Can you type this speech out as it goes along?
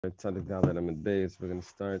Tzadik Dalet Amid Beis. We're going to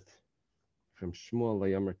start from Shmuel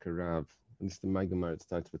Layomer Karav. At least in my Gemara, it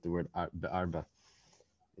starts with the word Be'arba.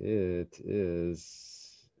 It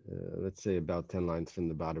is, let's say, about 10 lines from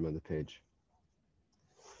the bottom of the page.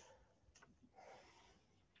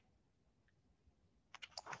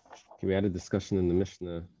 Okay, we had a discussion in the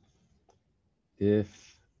Mishnah.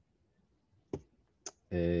 If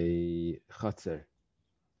a chatzer,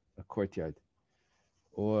 a courtyard,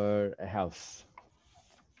 or a house,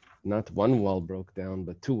 not one wall broke down,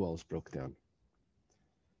 but two walls broke down.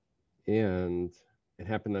 And it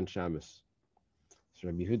happened on Shabbos. So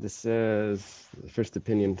Rabbi Yehuda says, the first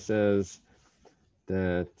opinion says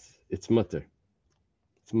that it's mutter.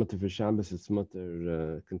 It's mutter for Shabbos, it's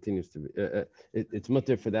mutter, continues to be. It's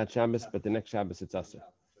mutter for that Shabbos, but the next Shabbos it's aser.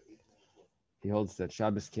 He holds that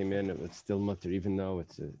Shabbos came in, it was still mutter, even though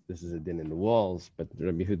this is a din in the walls, but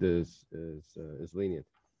Rabbi Yehuda is lenient.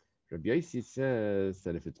 Rabbi Yossi says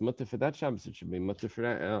that if it's mutter for that Shabbos, it should be mutter for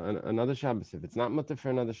another Shabbos. If it's not mutter for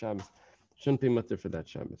another Shabbos, it shouldn't be mutter for that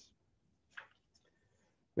Shabbos.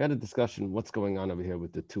 We had a discussion, what's going on over here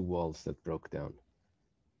with the two walls that broke down?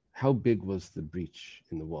 How big was the breach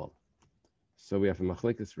in the wall? So we have a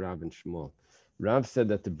machlekes Rav and Shmuel. Rav said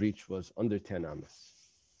that the breach was under 10 amas.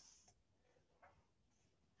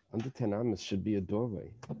 Under 10 amas should be a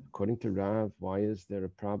doorway. According to Rav, why is there a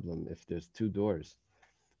problem if there's two doors?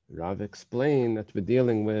 Rav explained that we're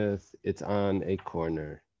dealing with, it's on a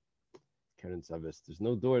corner. Karen Zavis, there's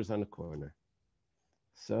no doors on a corner.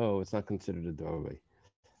 So it's not considered a doorway.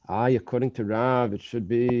 According to Rav, it should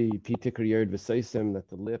be Pitikr Yerd V'Seisim, that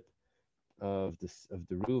the lip of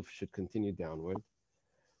the roof should continue downward.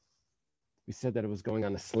 We said that it was going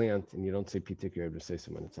on a slant, and you don't say Pitikr Yerd V'Seisim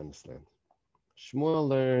when it's on a slant. Shmuel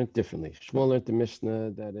learned differently. Shmuel learned the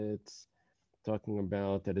Mishnah that it's talking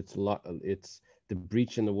about that it's the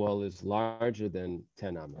breach in the wall is larger than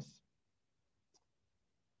 10 amas.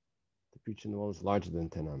 The breach in the wall is larger than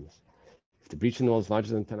 10 amas. If the breach in the wall is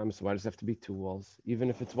larger than 10 amas, why does it have to be two walls? Even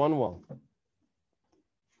if it's one wall,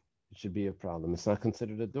 it should be a problem. It's not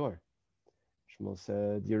considered a door. Shmuel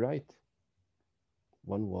said, you're right.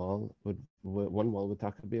 One wall would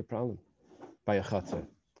talk to be a problem by a chatzar.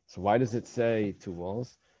 So why does it say two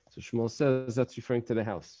walls? So Shmuel says that's referring to the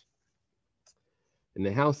house. In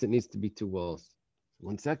the house, it needs to be two walls.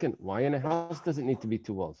 1 second, why in a house does it need to be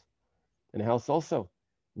two walls? In a house also,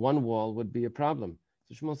 one wall would be a problem.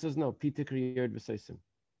 So Shmuel says, no, Pitikr Yerd V'Seisim.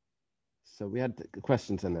 So we had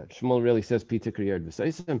questions on that. Shmuel really says Pitikr Yerd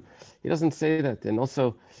V'Seisim. He doesn't say that. And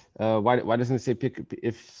also, why doesn't it say Pitikr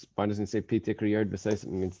Yerd V'Seisim?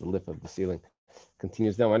 It means the lip of the ceiling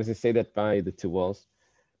continues down. Why doesn't it say that by the two walls?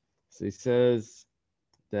 So he says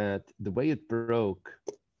that the way it broke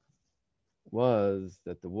was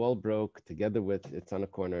that the wall broke together with, it's on a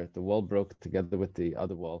corner, the wall broke together with the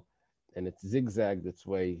other wall, and it zigzagged its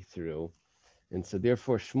way through. And so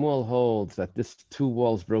therefore Shmuel holds that this two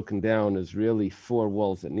walls broken down is really four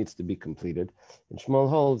walls that needs to be completed. And Shmuel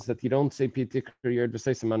holds that you don't say Pitikr Yerd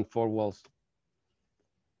V'Seisim on four walls.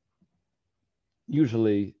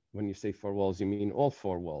 Usually when you say four walls, you mean all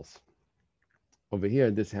four walls. Over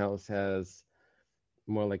here, this house has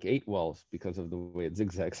more like 8 walls because of the way it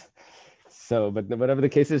zigzags. So, but whatever the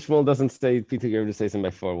case is, Shmuel doesn't say Pitikr Yerd V'Seisim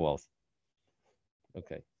by 4 walls.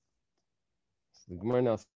 Okay. So the Gemara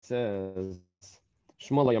now says,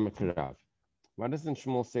 Shmuel Layomer Rav. Why doesn't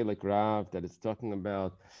Shmuel say like Rav that it's talking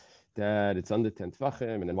about that it's under 10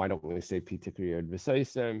 tvachim, and then why don't we say Pitikr Yerd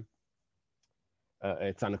V'Seisim?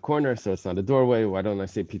 It's on a corner, so it's not a doorway. Why don't I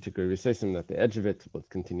say Pitikr Yerd V'Seisim, that the edge of it will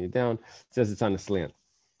continue down? It says it's on a slant.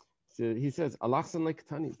 So he says, Alachsan like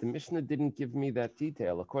Tani, the Mishnah didn't give me that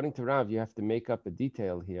detail. According to Rav, you have to make up a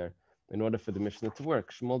detail here in order for the Mishnah to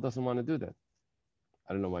work. Shmuel doesn't want to do that.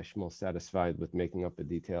 I don't know why Shmuel's satisfied with making up a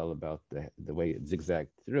detail about the way it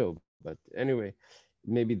zigzagged through. But anyway,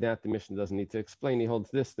 maybe that the Mishnah doesn't need to explain. He holds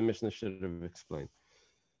this, the Mishnah should have explained.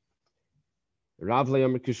 Rav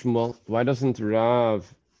Layomer Shmuel. Why doesn't Rav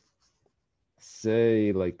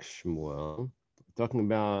say like Shmuel? Talking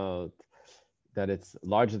about that it's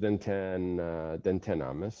larger than 10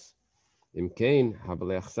 amas. Imkain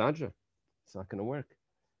habaleach sadra. It's not going to work.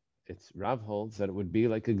 It's Rav holds that it would be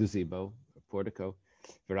like a gazebo, a portico.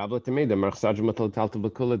 For Rav Latameda, march sadra matal talta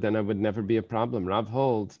bakula, then it would never be a problem. Rav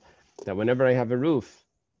holds that whenever I have a roof,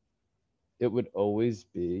 it would always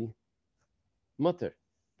be mutter,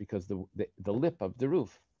 because the lip of the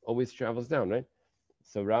roof always travels down, right?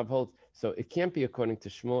 So Rav holds, so it can't be according to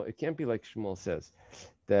Shmuel, it can't be like Shmuel says,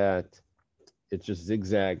 that it just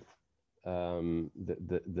zigzagged,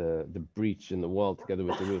 the breach in the wall together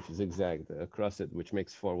with the roof zigzagged across it, which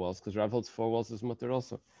makes 4 walls, because Rav holds 4 walls is mutter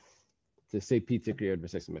also. to say Pitikri Yod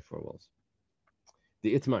V'Seisim by 4 walls.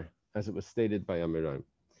 The Itmar, as it was stated by Amiram.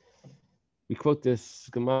 We quote this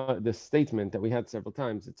statement that we had several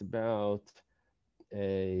times. It's about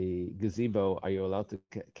a gazebo. Are you allowed to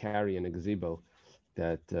carry in a gazebo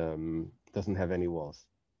that doesn't have any walls?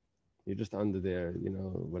 You're just under there,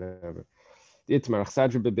 whatever. The Itmar,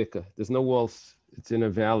 Achsadra Bebika. There's no walls. It's in a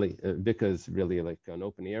valley. Bika is really like an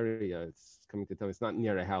open area. It's coming to tell me it's not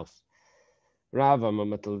near a house. Rav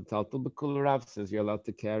says you're allowed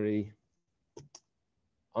to carry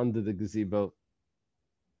under the gazebo.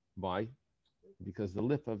 Why? Because the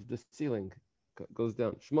lip of the ceiling goes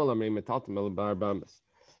down. Shmuel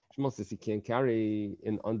says you can't carry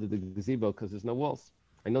in under the gazebo because there's no walls.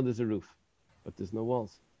 I know there's a roof, but there's no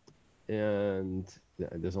walls. And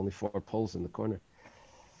there's only 4 poles in the corner.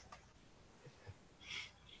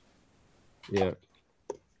 Yeah.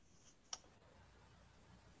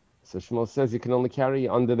 So Shmuel says you can only carry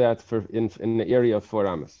under that in the area of 4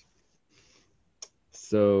 amas.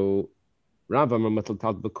 So Rav says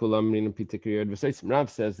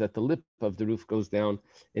that the lip of the roof goes down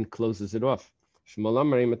and closes it off.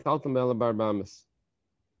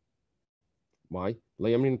 Why?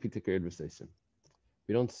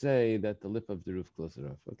 We don't say that the lip of the roof closes it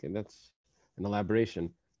off. Okay, that's an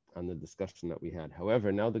elaboration on the discussion that we had.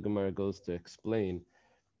 However, now the Gemara goes to explain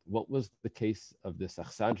what was the case of this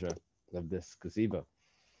achsadra, of this gazebo.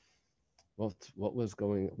 What's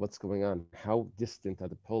going on? How distant are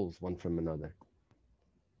the poles one from another?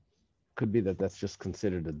 Could be that that's just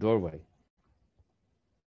considered a doorway. It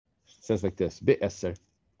says like this: Be'eser.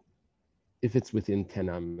 If it's within 10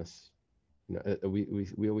 amas,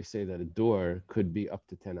 we always say that a door could be up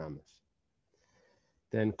to 10 amas.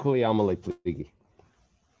 Then kuli amalei pligi.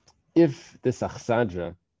 If this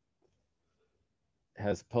achsadra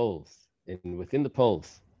has poles, and within the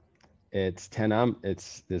poles, it's 10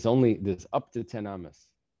 there's up to 10 amas.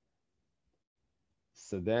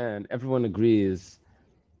 So then everyone agrees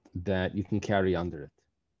that you can carry under it,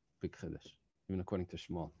 big chiddush, even according to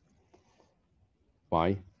Shmuel.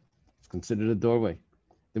 Why? It's considered a doorway.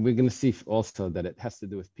 Then we're going to see also that it has to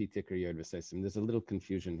do with Pitikr Yod V'Seisim. There's a little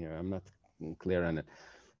confusion here. I'm not clear on it.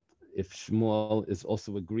 If Shmuel is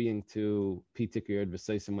also agreeing to Pitikr Yod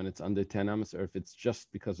V'Seisim when it's under 10 amas, or if it's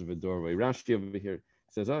just because of a doorway. Rashi over here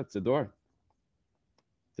says, it's a door.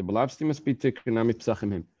 The Balabsti must be Pitikr Nami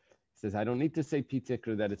Psachim him. Says, I don't need to say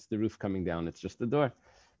Pitikr that it's the roof coming down. It's just the door.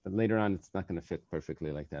 But later on, it's not going to fit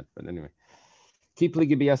perfectly like that. But anyway. Where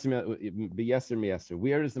is the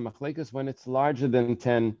machlekes? When it's larger than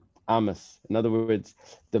 10 amas. In other words,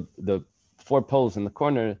 the 4 poles in the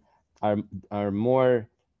corner are more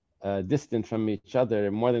distant from each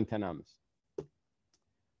other, more than 10 amas.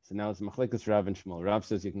 So now it's machlekes Rav and Shmuel. Rav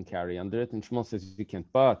says you can carry under it, and Shmuel says you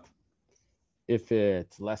can't. But if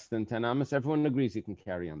it's less than 10 amas, everyone agrees you can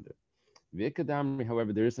carry under it.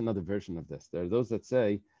 However, there is another version of this. There are those that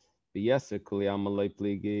say, if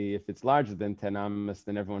it's larger than 10 amas,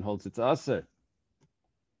 then everyone holds it's aser.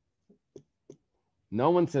 No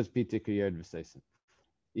one says Pitikr Yod V'Seisim.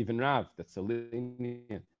 Even Rav, that's so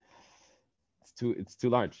lenient. It's too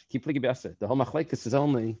large. Keep ligi b'aser. The whole machlekes is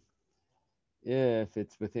only if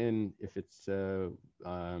it's within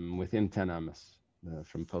 10 amas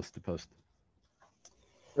from post to post.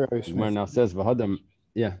 Where now says v'hadam,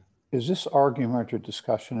 yeah. Is this argument or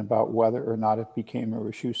discussion about whether or not it became a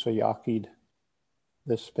Rishus Yachid,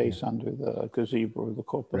 this space under the gazebo or the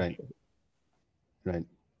koppel? Right.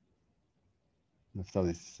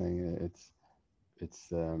 Naftali is saying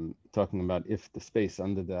it's talking about if the space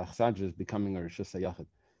under the achsadra is becoming a Rishus Yachid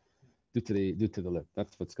due to the lip.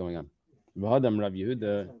 That's what's going on. V'hadam Rav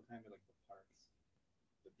Yehuda. Sometimes like the parks,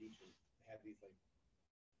 the beaches, they have these like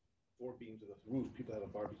 4 beams of the roof. People have a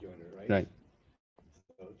barbecue under it, right? Right.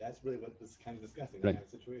 So that's really what this is kind of discussing, Right. that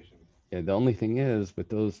kind of situation. Yeah, the only thing is with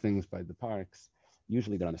those things by the parks,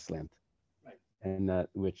 usually they're on a slant. Right. And that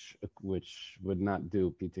which would not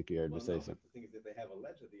do Pitikr Yod V'Seisim. No, the thing is, if they have a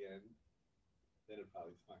ledge at the end, then it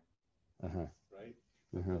probably is fine. Right?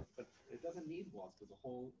 But it doesn't need walls because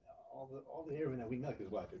all the area that we know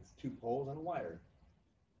is what? It's 2 poles and a wire,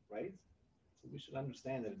 right? So we should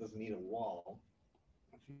understand that it doesn't need a wall.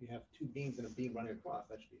 If you have 2 beams and a beam running across,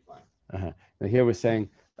 that should be fine. Now here we're saying,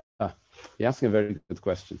 you're asking a very good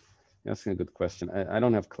question. I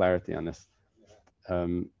don't have clarity on this.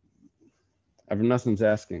 Avram Nassim's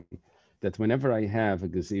asking that whenever I have a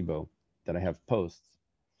gazebo that I have posts,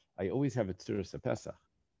 I always have a tzuras Pesach.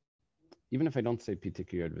 Even if I don't say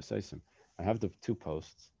Pitikr Yod V'Seisim, I have the 2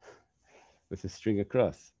 posts with a string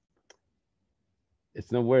across.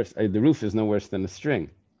 It's no worse. The roof is no worse than the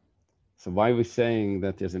string. So why are we saying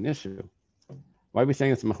that there's an issue? Why are we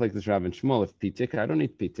saying it's machlekes Rav and Shmuel? If pitikra, I don't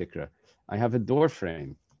need pitikra. I have a door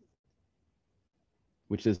frame,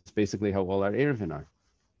 which is basically how all our Eiruvin are.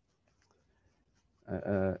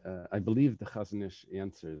 I believe the Chazon Ish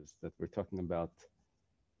answers that we're talking about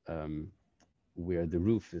where the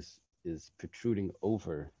roof is protruding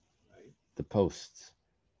over the posts,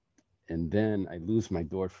 and then I lose my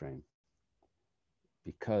door frame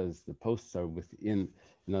because the posts are within.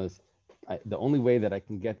 The only way that I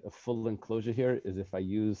can get a full enclosure here is if I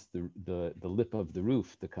use the lip of the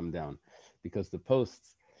roof to come down, because the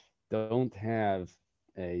posts don't have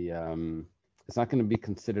a. It's not going to be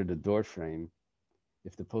considered a door frame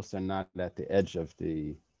if the posts are not at the edge of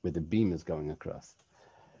where the beam is going across.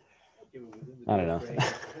 Okay, I don't know.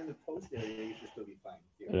 Within the post area, you should still be fine.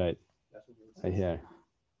 Yeah. Right. That's what I hear.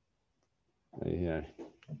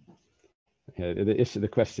 The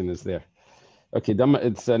question is there. Okay,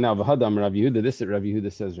 it's now V'hadam Rav Yehuda. This is Rav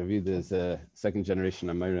Yehuda says. Rav Yehuda is a second generation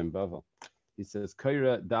Amayra in Bavel. He says,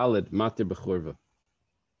 Kaira Dalid Matir B'churva.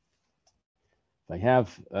 If I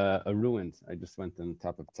have a ruined, I just went on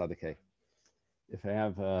top of Tzaddik. If I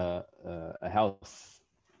have a house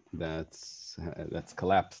that's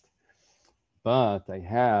collapsed, but I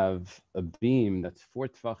have a beam that's 4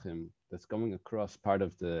 tfachim that's going across part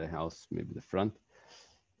of the house, maybe the front,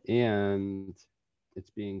 and it's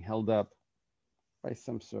being held up by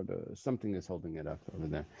something is holding it up over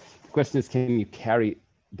there. The question is, can you carry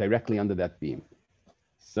directly under that beam?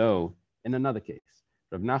 So, in another case,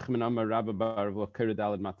 Rav Nachman Amar Rabba Bar V'Kir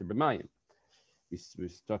Dalad Matir B'Mayim. We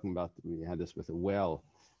was talking about, we had this with a well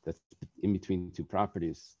that's in between two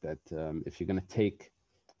properties, that if you're going to take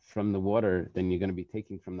from the water, then you're going to be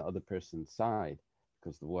taking from the other person's side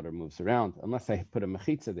because the water moves around, unless I put a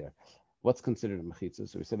mechitza there. What's considered a mechitza?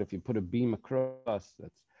 So we said if you put a beam across,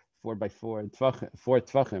 that's 4 by 4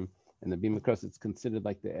 tvachim, and the beam across, it's considered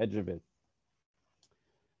like the edge of it.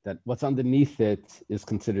 That what's underneath it is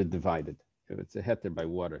considered divided. If it's a heter by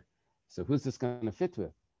water. So who's this going to fit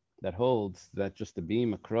with? That holds that just the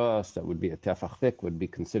beam across, that would be a tefach thick, would be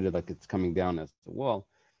considered like it's coming down as a wall.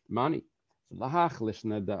 Mani. We had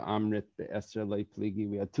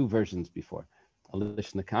 2 versions before. A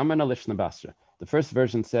lishna kama and a lishna basra. The first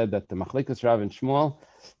version said that the machlekes Rav and Shmuel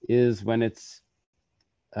is when it's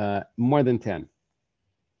more than 10.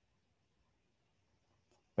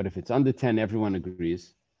 But if it's under 10, everyone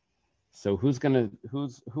agrees. So who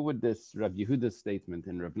would this Rav Yehuda's statement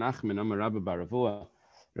in Rav Nachman Amar Rabba Baravua,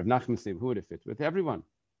 Rav Nachman said, who would it fit? With everyone.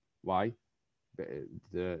 Why? It's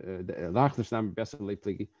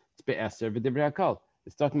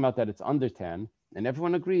talking about that it's under 10, and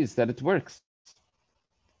everyone agrees that it works.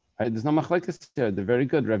 There's no machlekes here. They're very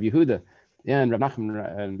good. Rav Yehuda and Rav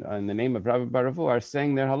Nachman and the name of Rabbi Baravu are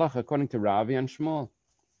saying their halacha according to Ravi and Shmuel.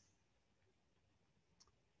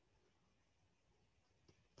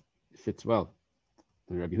 It fits well.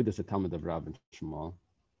 Rav Yehuda is a Talmud of Rav and Shmuel,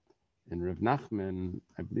 and Rav Nachman,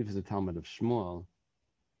 I believe, is a Talmud of Shmuel.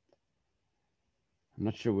 I'm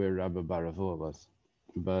not sure where Rabbi Baravu was,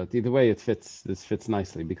 but either way, this fits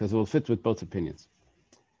nicely because it will fit with both opinions.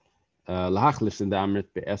 But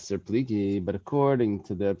according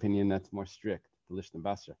to the opinion that's more strict, the Lishna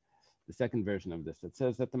Basra, the second version of this, it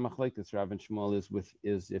says that the machlekes Rav and Shmuel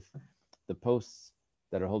is if the posts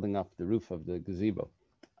that are holding up the roof of the gazebo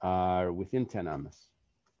are within 10 amas,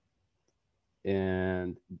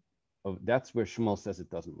 and that's where Shmuel says it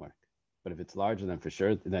doesn't work. But if it's larger, then for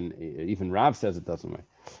sure, then even Rav says it doesn't work.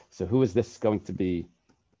 So who is this going to be?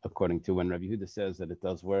 According to when Rabbi Yehuda says that it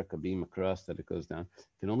does work, a beam across, that it goes down,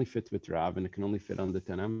 it can only fit with Rav, and it can only fit under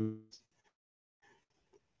 10 ams.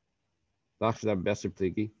 It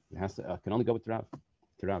can only go with Rav.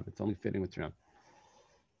 To Rav, it's only fitting with Rav.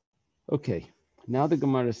 Okay, now the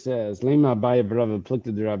Gemara says, "Lema Abaya B'Rav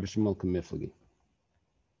Plikta D'Rav Shmuel Kamiflagi."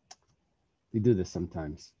 They do this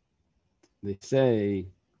sometimes. They say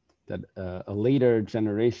that a later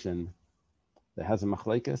generation that has a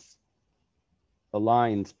machlekes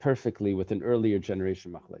aligns perfectly with an earlier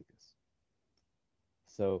generation machlekes.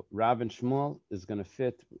 So Rav and Shmuel is going to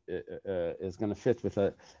fit with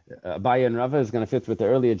Abaya and Rava is going to fit with the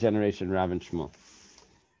earlier generation Rav and Shmuel.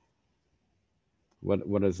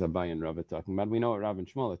 What is Abaya and Rava talking about? We know what Rav and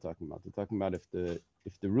Shmuel are talking about. They're talking about if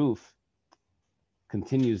the roof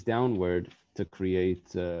continues downward to create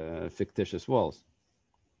fictitious walls.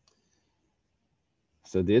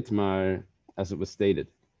 So the Itmar, as it was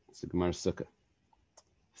stated, it's a Gemara Sukkah.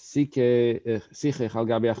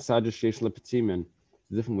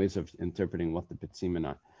 Different ways of interpreting what the petzimen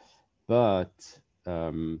are. But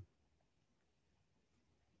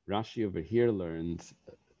Rashi over here learns,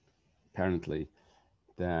 apparently,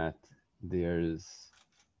 that there's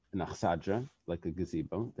an achsadra, like a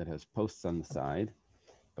gazebo, that has posts on the side,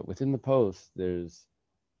 but within the posts, there's,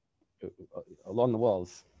 along the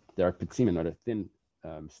walls, there are pitzimin, or thin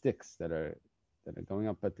sticks that are going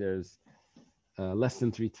up, but there's less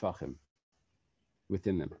than 3 tfachim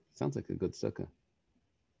within them. Sounds like a good sukkah.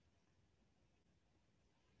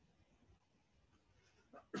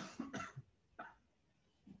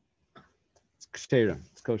 It's kshera,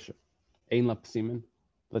 it's kosher. Ein la psimin.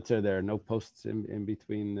 Let's say there are no posts in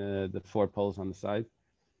between the 4 poles on the side.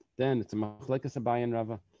 Then it's a machlekes Abaye and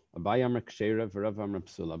Rava. Abaye amar kshera, v'Rava amar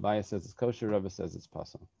psula. Abaye says it's kosher, Rava says it's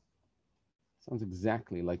pasul. Sounds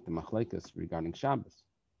exactly like the machlekes regarding Shabbos.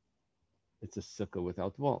 It's a sukkah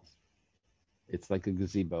without walls. It's like a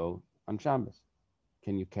gazebo on Shabbos.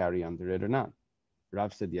 Can you carry under it or not?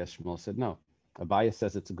 Rav said yes, Shmuel said no. Abaye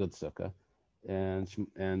says it's a good sukkah, and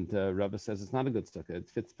Rava says it's not a good sukkah. It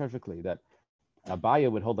fits perfectly that Abaye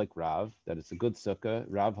would hold like Rav, that it's a good sukkah.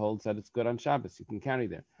 Rav holds that it's good on Shabbos. You can carry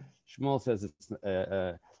there. Shmuel says it's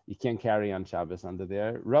you can't carry on Shabbos under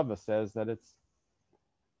there. Rava says that it's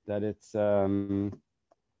not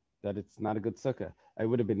a good sukkah. It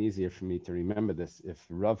would have been easier for me to remember this if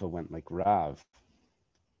Rava went like Rav,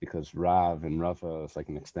 because Rav and Rava is like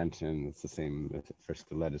an extension. It's the same first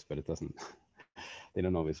 2 letters, but it doesn't. They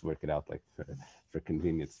don't always work it out like for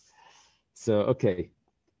convenience. So okay.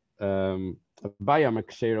 Abaye amar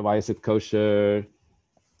kshera, why is it kosher?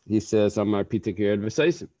 He says amar pitik yerd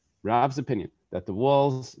v'seisim. Rav's opinion that the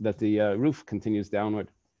roof continues downward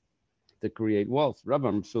to create walls. Rav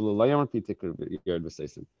amar psula lo amar pitik yerd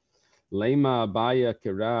v'seisim. Lema Abaye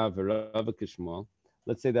kerav v'Rava k'Shmuel.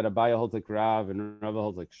 Let's say that Abaye holds like Rav and Rava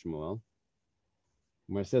holds like Shmuel.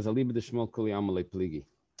 Where it says aliba de Shmuel kuli amalei pligi.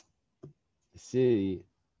 See,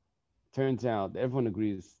 turns out everyone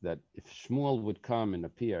agrees that if Shmuel would come and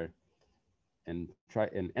appear and try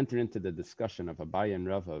and enter into the discussion of Abaye and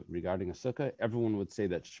Rava regarding a sukkah, everyone would say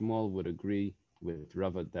that Shmuel would agree with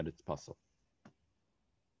Rava that it's pasul.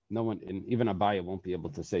 No one, and even Abaye won't be able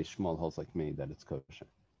to say Shmuel holds like me that it's kosher.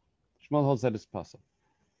 Shmuel holds that it's pasul.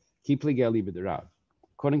 Ki pligi aliba de Rav.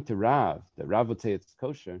 According to Rav, that Rav would say it's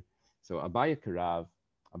kosher. So Abaye kerav,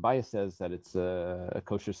 Abaye says that it's a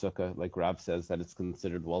kosher sukkah, like Rav says that it's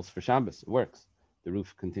considered walls for Shabbos. It works. The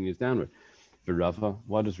roof continues downward. For Rava,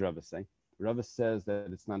 what does Rava say? Rava says that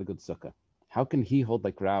it's not a good sukkah. How can he hold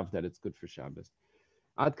like Rav that it's good for Shabbos?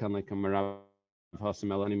 Ad kan like Rav hasem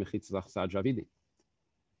elani mechitz lachsad ravidi.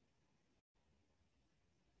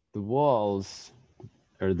 The walls,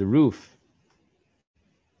 or the roof,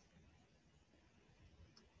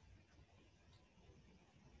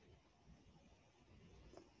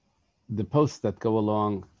 the posts that go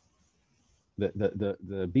along,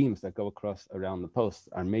 the beams that go across around the posts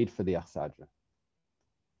are made for the achsadra.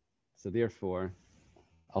 So therefore,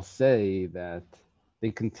 I'll say that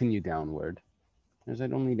they continue downward. I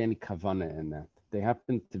don't need any kavana in that. They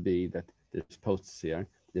happen to be that there's posts here,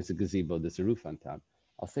 there's a gazebo, there's a roof on top.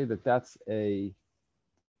 I'll say that that's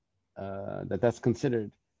that's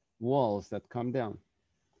considered walls that come down.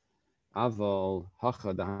 Aval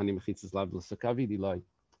hacha dahani mechitzas lav l'sukkah loy.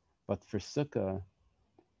 But for sukkah,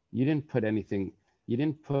 you didn't put anything. You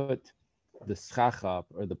didn't put the schach up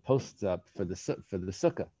or the posts up for the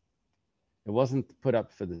sukkah. It wasn't put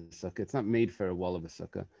up for the sukkah. It's not made for a wall of a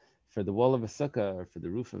sukkah. For the wall of a sukkah or for the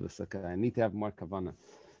roof of a sukkah, I need to have more kavana.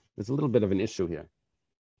 There's a little bit of an issue here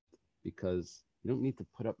because you don't need to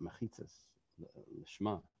put up mechitzas,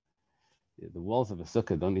 l'shma. The walls of a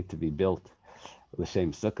sukkah don't need to be built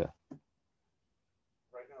l'shem sukkah.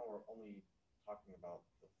 Right now, we're only talking about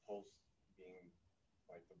the post being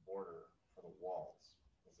like the border for the walls.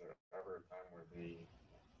 Is there ever a time where the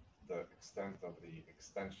extent of the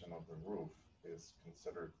extension of the roof is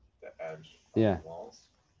considered the edge of the walls?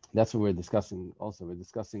 That's what we're discussing also. We're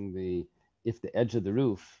discussing if the edge of the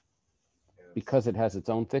roof, because it has its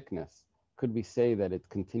own thickness, could we say that it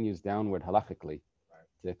continues downward halachically,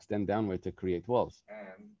 to extend downward to create walls?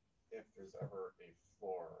 And if there's ever a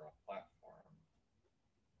floor or a platform,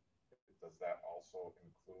 does that also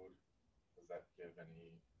include, does that give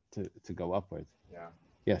any... To go upwards? Yeah.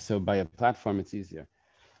 Yeah, so by a platform, it's easier.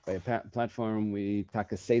 By a platform, we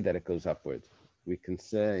say that it goes upwards. We can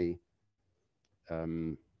say,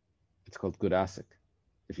 it's called good asik.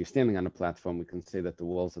 If you're standing on a platform, we can say that the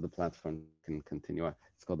walls of the platform can continue up.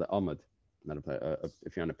 It's called the amud, not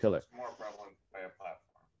if you're on a pillar. It's more prevalent by a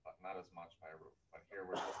platform, but not as much by a roof. But here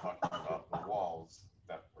we're just talking about the walls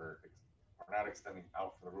that we're not extending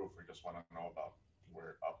out for the roof. We just want to know about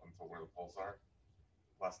where up until where the poles are,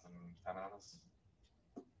 less than 10 amas.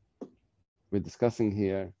 We're discussing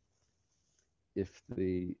here if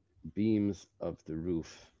the beams of the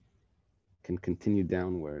roof can continue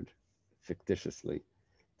downward fictitiously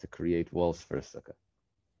to create walls for a sukkah.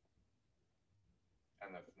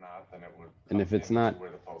 And if not, then it would. And if it's not,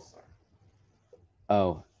 where the posts are.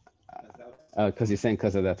 oh, because you're saying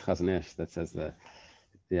because of that Chazon Ish that says that.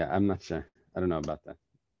 Yeah, I'm not sure. I don't know about that.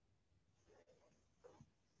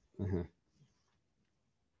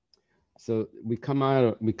 So we come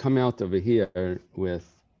out over here with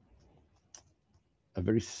a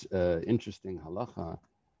very interesting halacha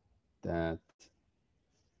that,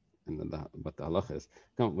 and what the halacha is,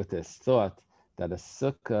 come with this thought that a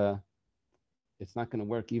sukkah, it's not going to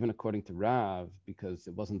work even according to Rav because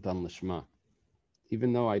it wasn't done lishma.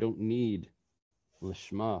 Even though I don't need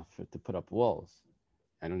lishma to put up walls,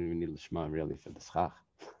 I don't even need lishma really for the schach.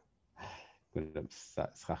 Put up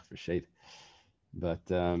schach for shade, but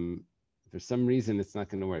for some reason it's not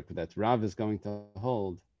going to work. But that Rav is going to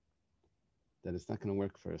hold that it's not going to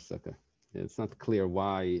work for a sukkah. It's not clear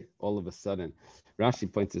why all of a sudden. Rashi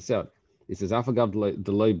points this out. He says, "Afagav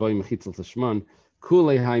delay boy mechitzel tashman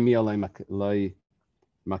kulei haimi alei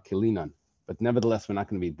makilinan." But nevertheless, we're not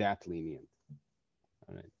going to be that lenient.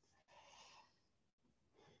 All right.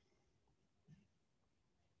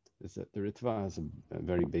 The Ritva has a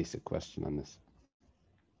very basic question on this.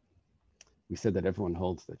 We said that everyone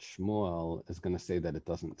holds that Shmuel is going to say that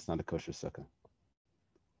it's not a kosher sukkah.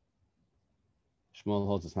 Shmuel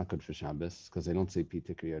holds it's not good for Shabbos because they don't say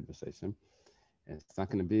Pitik Yod V'Seisim. It's not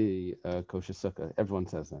going to be a kosher sukkah. Everyone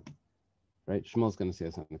says that, right? Shmuel's going to say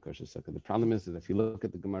it's not a kosher sukkah. The problem is that if you look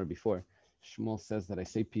at the Gemara before, Shmuel says that I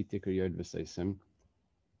say Pitik Yod V'Seisim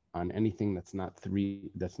on anything that's not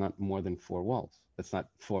more than 4 walls. That's not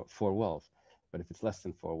four walls. But if it's less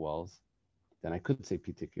than 4 walls, then I could say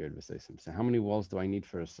Pitik Yod V'Seisim. So how many walls do I need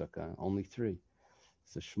for a sukkah? Only 3.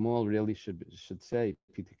 So Shmuel really should say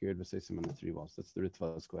Pitik Yod V'Seisim on the 3 walls. That's the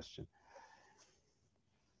Ritva's question.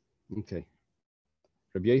 Okay.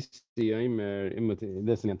 Rabbi Yossi,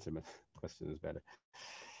 that's an answer, but the question is better.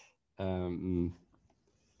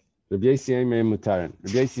 Rabbi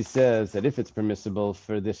Yossi says that if it's permissible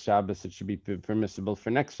for this Shabbos, it should be permissible for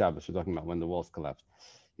next Shabbos. We're talking about when the walls collapse.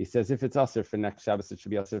 He says if it's asur for next Shabbos, it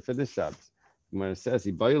should be asur for this Shabbos. When it says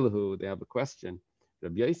they have a question.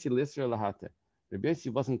 Rabbi Yossi l'isra lahate. Rabbi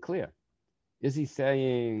Yossi wasn't clear. Is he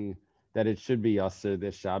saying that it should be asur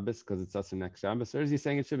this Shabbos because it's asur next Shabbos, or is he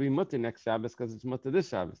saying it should be mutter next Shabbos because it's mutter this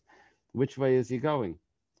Shabbos? Which way is he going?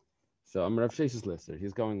 So I'm Rav Sheshes Lisser.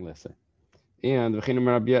 He's going Lisser. And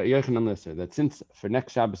Rabbi Yochanan Lisser, that since for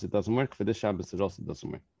next Shabbos it doesn't work, for this Shabbos it also doesn't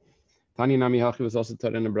work. Tani Nami Hachi was also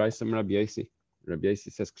taught in a brayso from Rabbi Yossi. Rabbi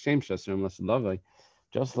Yossi says,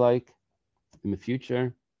 just like in the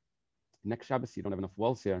future, next Shabbos you don't have enough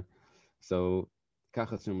walls here, so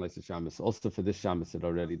also for this Shabbos it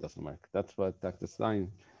already doesn't work. That's what Dr.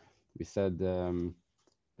 Stein, we said,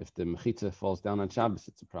 if the mechitza falls down on Shabbos,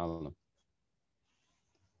 it's a problem.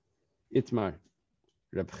 Itmar,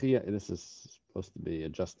 Reb Chia, this is supposed to be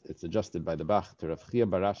it's adjusted by the Bach to Reb Chia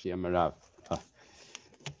Barashi Amarav.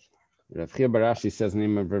 Reb Chia Barashi says in the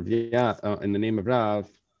name of Rav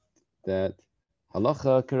that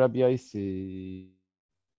halacha k'Rabbi Yossi.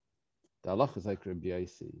 The halacha is like Rabbi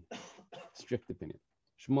Yossi, strict opinion.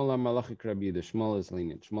 Shmuel Malachi Rabbi Yehuda. Shmuel is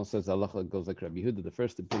lenient. Shmuel says the halacha goes like Rabbi Yehuda. The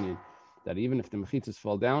first opinion that even if the mechitzas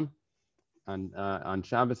fall down on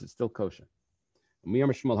Shabbos, it's still kosher.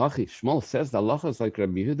 Shmuel says the halacha is like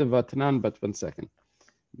Rabbi Yehuda Vatanan. But 1 second,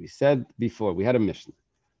 we said before we had a Mishnah.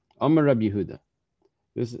 Amar Rabbi Yehuda.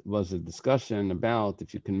 This was a discussion about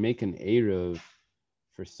if you can make an Eruv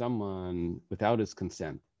for someone without his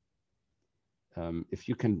consent. If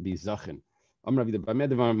you can be zachin.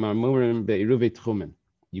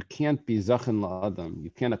 You can't be zachin la'adam. You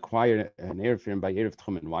can't acquire an erev for him by erev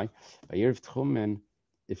tchumen. Why? By erev tchumen,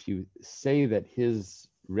 if you say that his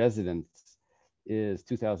residence is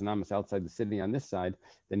 2,000 amos outside the city on this side,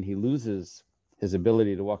 then he loses his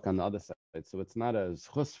ability to walk on the other side. So it's not a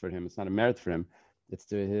zchus for him. It's not a merit for him. It's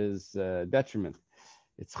to his detriment.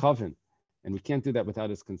 It's chavin. And we can't do that without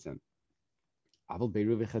his consent. When it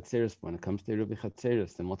comes to Eruvi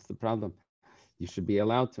Chatzeris, then what's the problem? You should be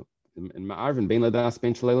allowed to. In Ma'arvin, Bein Ladas,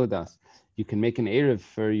 Bein Shalei Ladas, you can make an Eruv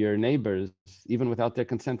for your neighbors even without their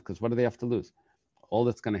consent, because what do they have to lose? All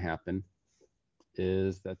that's going to happen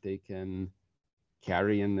is that they can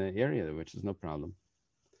carry in the area, which is no problem.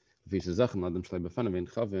 Now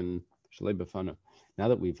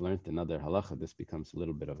that we've learned another halacha, this becomes a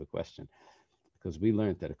little bit of a question, because we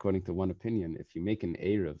learned that according to one opinion, if you make an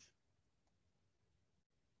Eruv,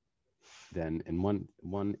 then in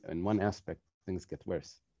one aspect things get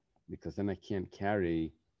worse, because then I can't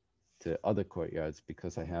carry to other courtyards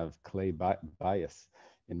because I have clay bias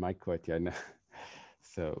in my courtyard now.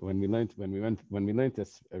 So when we learned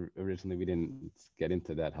this originally, we didn't get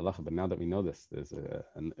into that halacha. But now that we know this, there's a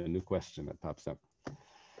new question that pops up.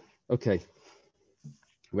 Okay.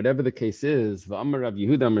 Whatever the case is, v'amar Rav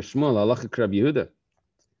Yehuda amar Shmuel halacha Rav Yehuda.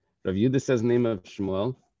 Rav Yehuda says the name of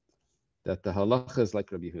Shmuel that the halacha is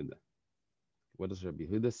like Rav Yehuda. What does Rav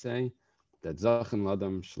Yehuda say? That zachin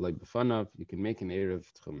ladam shalei b'fanav, you can make an erev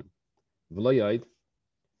tchumen. V'lo yaid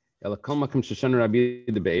ela kol makom sheshana Rav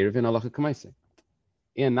Yehuda be'erevin halacha k'maiseh.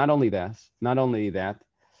 And not only that,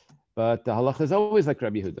 but the halacha is always like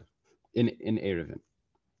Rabbi Yehuda in Eiruvin.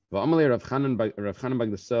 V'amalei Rav Chanan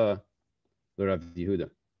Bagdasa Rav Yehuda.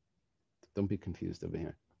 Don't be confused over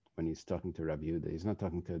here when he's talking to Rabbi Yehuda. He's not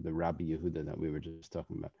talking to the Rabbi Yehuda that we were just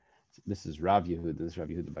talking about. This is Rav Yehuda. This is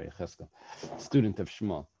Rabbi Yehuda by Yecheskel, student of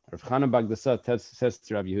Shmuel. Rav Chanan Bagdasa says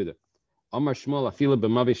to Rabbi Yehuda, Amar Shmuel afila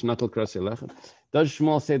b'mavish natal kras yelechad. Does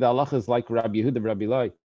Shmuel say the halacha is like Rabbi Yehuda, Rabbi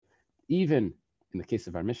Lai, even in the case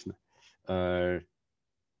of our Mishnah, that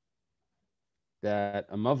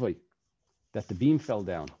a mavoi, that the beam fell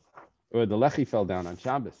down, or the lechi fell down on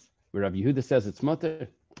Shabbos, where Rabbi Yehuda says it's mutter?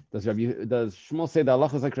 Does Shmuel say the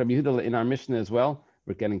halacha is like Rabbi Yehuda in our Mishnah as well?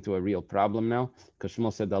 We're getting to a real problem now, because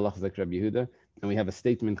Shmuel said the halacha is like Rabbi Yehuda, and we have a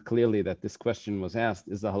statement clearly that this question was asked: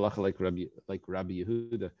 is the halacha like Rabbi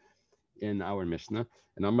Yehuda in our Mishnah?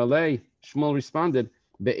 And Amalei, Shmuel responded,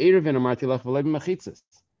 Be'erevin amarti lach v'lei b'mechitzas.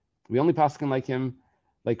 We only paskin like him,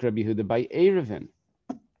 like Rabbi Yehuda, by Eiruvin.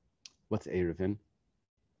 What's Eiruvin?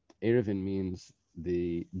 Eiruvin means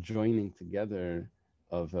the joining together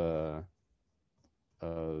of a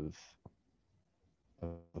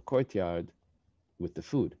courtyard with the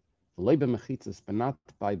food. But not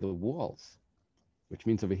by the walls, which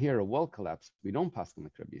means over here a wall collapsed. We don't paskin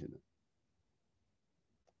like Rabbi Yehuda.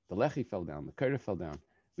 The lechi fell down, the kaira fell down.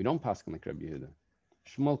 We don't paskin like Rabbi Yehuda.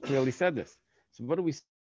 Shmuel clearly said this. So what are we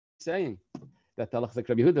saying? That the halacha is like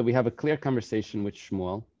Rabbi Yehuda. We have a clear conversation with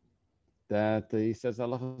Shmuel that he says the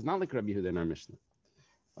halacha is not like Rabbi Yehuda in our Mishnah.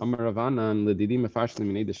 Amar Ravanan l'didi mefarshlim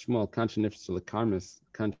minei de Shmuel kanche nifritz lekarmes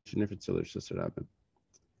kanche nifritz l'rishus rabim.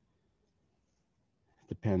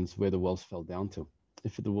 Depends where the walls fell down to.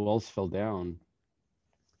 If the walls fell down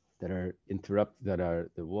that are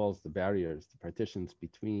the walls, the barriers, the partitions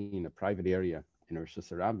between a private area and a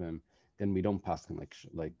rishus rabim, then we don't pass him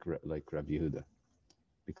like Rabbi Yehuda,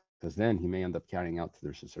 because then he may end up carrying out to the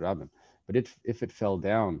rishus rabim. But if it fell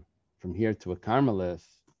down from here to a Carmelis,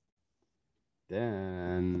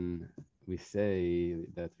 then we say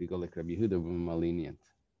that we go like Rabbi Yehuda, we're more lenient.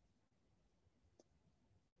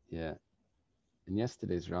 Yeah. In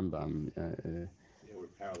yesterday's Rambam, we're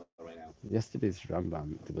parallel right now. Yesterday's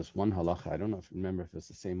Rambam, there was one halacha. I don't remember if it was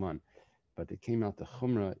the same one, but it came out the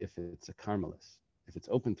chumrah if it's a Carmelis. If it's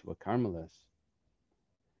open to a Carmelis,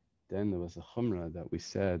 then there was a chumrah that we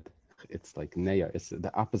said it's like neya. It's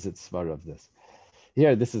the opposite svara of this.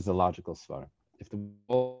 Here, this is a logical svara. If the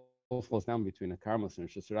wall falls down between a Carmelis and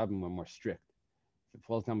a Rishus Rabim, we're more strict. If it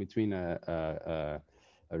falls down between a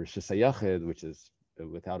Rishus Hayachid, which is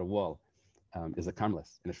without a wall, is a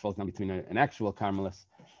Carmelis, and it falls down between an actual Carmelis,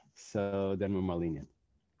 so then we're more lenient.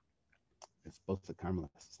 It's both a Carmelis,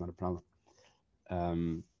 it's not a problem.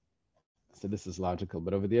 So this is logical.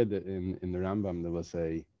 But over there in the Rambam, there was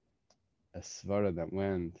a svara that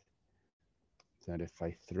went that if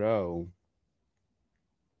I throw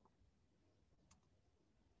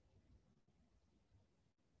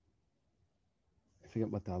I forget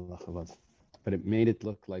what the halacha was, but it made it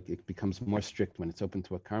look like it becomes more strict when it's open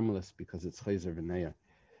to a Carmelis because it's chayzer v'neya.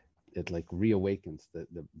 It like reawakens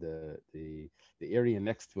the area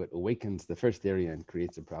next to it, awakens the first area and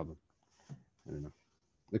creates a problem. I don't know.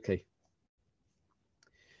 Okay.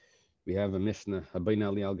 We have a Mishnah.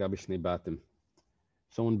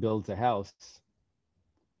 Someone builds a house.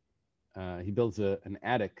 He builds an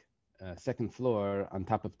attic, second floor on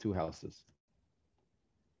top of two houses.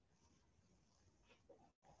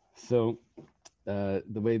 So the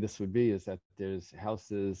way this would be is that there's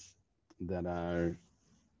houses that are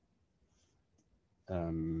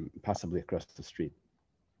possibly across the street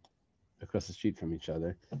from each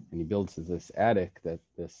other, and he builds this attic,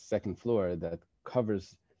 this second floor that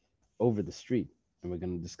covers over the street, and we're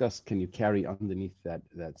going to discuss, can you carry underneath that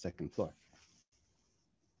second floor?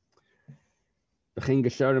 And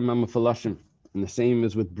the same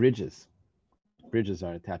is with bridges. Bridges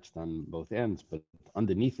are attached on both ends, but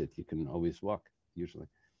underneath it you can always walk usually.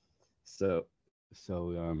 So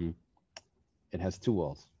it has two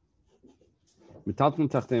walls. Rabbi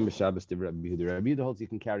Yehuda holds you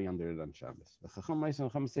can carry under it on Shabbos. The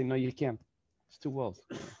Chacham say no, you can't. It's two walls.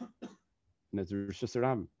 And it's a Rishus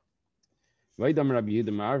Rabim. Rabbi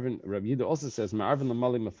Yehuda also says Ma'arvin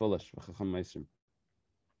l'mali mafulash v'chacham ma'isrim.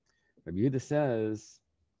 Rabbi Yehuda says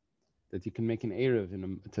that you can make an Eruv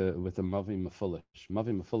with a Mavi Mefulish.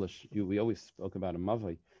 Mavi Mefulish, we always spoke about a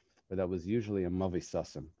Mavi, but that was usually a Mavi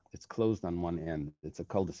Sasim. It's closed on one end. It's a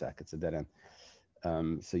cul-de-sac. It's a dead end.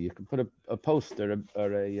 So you can put a post or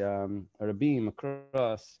a beam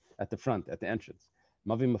across at the front, at the entrance.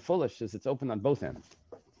 Mavi Mefulish is it's open on both ends.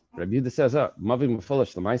 Rabbi Yehuda says, Mavi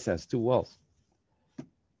Mefulish, the Maisa has two walls.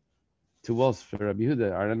 Two walls for Rabbi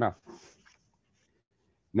Yehuda are enough.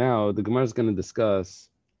 Now, the Gemara is going to discuss,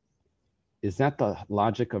 is that the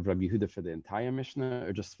logic of Rabbi Yehuda for the entire Mishnah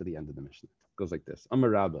or just for the end of the Mishnah? It goes like this. Amar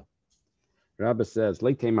Rabba. Rabba says,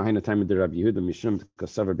 Late time Rabbi Yehuda Mishum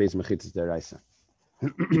Kasavar Beis Mechitzas Deraisa.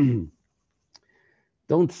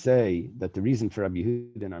 Don't say that the reason for Rabbi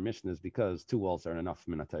Yehuda in our Mishnah is because two walls are enough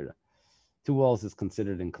min HaTorah. Two walls is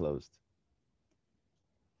considered enclosed.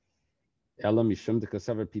 Not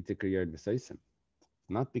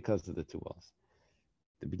because of the two walls.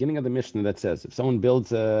 The beginning of the Mishnah that says, if someone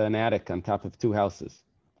builds an attic on top of two houses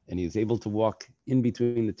and he's able to walk in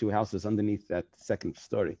between the two houses underneath that second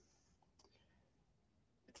story,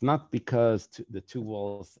 it's not because the two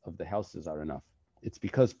walls of the houses are enough. It's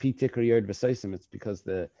because it's because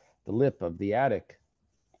the lip of the attic,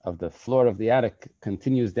 of the floor of the attic,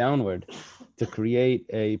 continues downward to create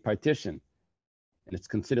a partition. And it's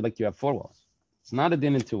considered like you have four walls. It's not a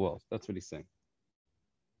din in two walls. That's what he's saying.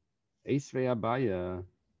 Eisvei Abaya.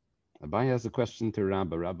 Abaya has a question to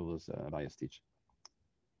Rabba. Rabba was Abaya's teacher.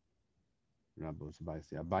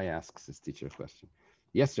 Abaya asks his teacher a question.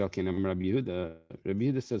 Yes, Rabbi Yehuda. Rabbi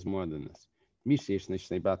Yehuda says more than this.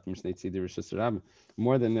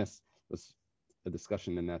 More than this was a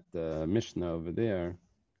discussion in that Mishnah over there.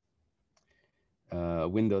 A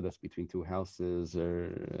window that's between two houses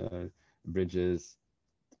or bridges.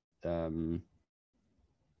 Rabbi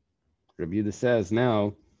Yehuda says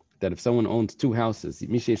now that if someone owns two houses,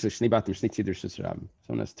 someone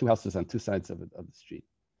has two houses on two sides of the street.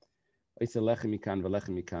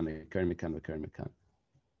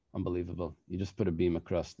 Unbelievable. You just put a beam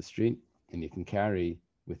across the street and you can carry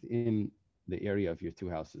within the area of your two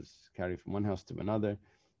houses, carry from one house to another,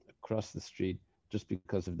 across the street, just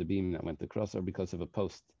because of the beam that went across or because of a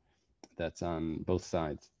post that's on both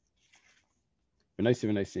sides. You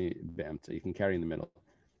can carry in the middle.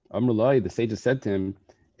 The sages said to him,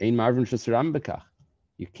 you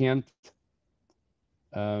can't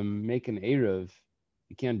make an Eruv,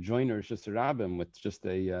 you can't join a Rishus Harabim with just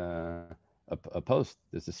a post.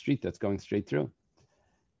 There's a street that's going straight through.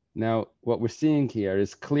 Now, what we're seeing here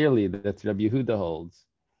is clearly that Rabbi Yehuda holds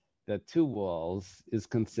that two walls is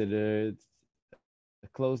considered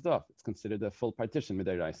closed off. It's considered a full partition,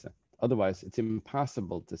 midiraisa. Otherwise, it's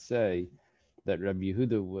impossible to say that Rabbi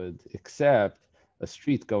Yehuda would accept a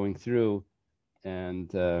street going through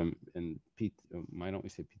and why don't we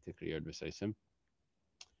say Pitikra Yard Vesaisim?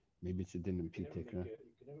 Maybe it's a din in Pitikra. You can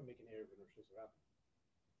never make an Eruv in Rishus Harabim.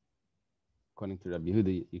 According to Rabbi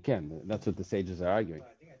Yehuda, you can. That's what the sages are arguing.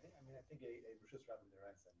 I think a Rishus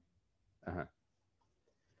Harabim there.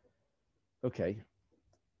 Okay.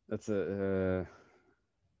 That's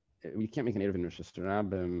you can't make an Eruv in Rishus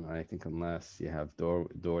Harabim, I think, unless you have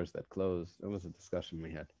doors that close. That was a discussion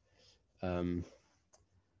we had.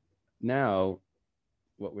 Now,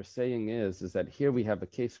 what we're saying is that here we have a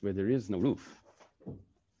case where there is no roof.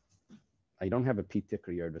 I don't have a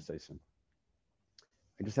Pitikra Yard Vesaisim.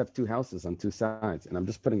 I just have two houses on two sides, and I'm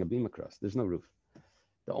just putting a beam across. There's no roof.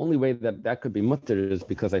 The only way that could be mutter is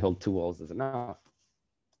because I hold two walls is enough.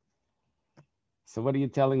 So what are you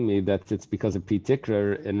telling me, that it's because of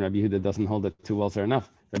Pitikra and Rabbi Yehuda doesn't hold that two walls are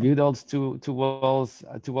enough? Rabbi Yehuda holds two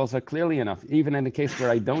walls are clearly enough. Even in the case where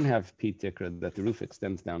I don't have Pitikra, that the roof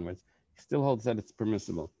extends downwards, he still holds that it's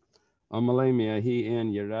permissible.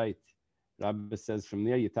 You're right. Rabbi says from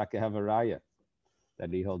there, you have a raya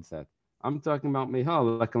that he holds that. I'm talking about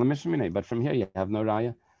Mihal, like but from here you have no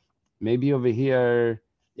raya. Maybe over here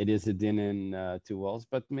it is a din in two walls,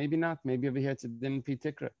 but maybe not. Maybe over here it's a din in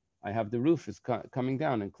Pitikra. I have the roof is coming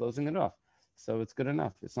down and closing it off. So it's good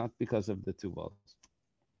enough. It's not because of the two walls.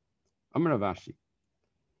 Amar Ravashi.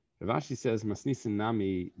 Ravashi says, Masnisin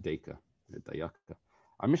Nami Deka.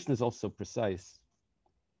 Our Mishnah is also precise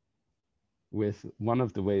with one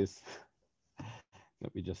of the ways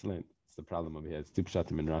that we just learned. It's the problem over here. It's two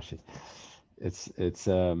pshatim in Rashi. It's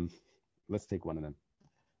let's take one of them.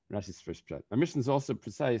 Rashi's first pshat. Our Mishnah is also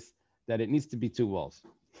precise that it needs to be two walls.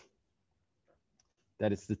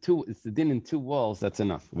 That it's the din in two walls, that's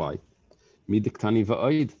enough. Why? Midiktani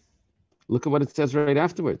va'oid. Look at what it says right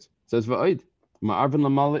afterwards. It says va'oid. Ma'arvin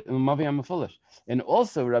l'mavi ha'mafulish. And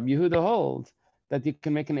also Rabbi Yehuda holds that you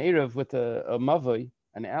can make an Eruv with a mavoi,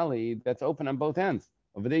 an alley that's open on both ends.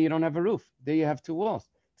 Over there, you don't have a roof. There you have two walls.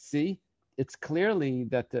 See, it's clearly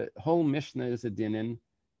that the whole Mishnah is a dinin,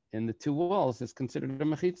 and the two walls is considered a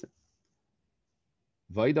mechitza.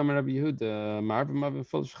 Vaidam Rabbi Yehuda, Marvim Avim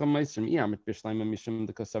Fulsh Chamaisim, Iamit Bishleim Mishum,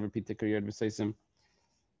 the Kosavar Pitikar Yerd Vesaisim,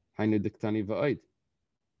 Hainu Diktani Vaid.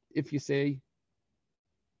 If you say,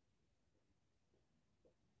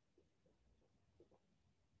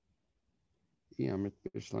 Iamit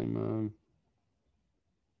Bishleim,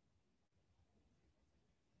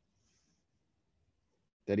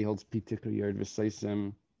 that he holds Pitikar Yerd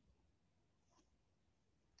Vesaisim,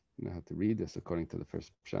 I have to read this according to the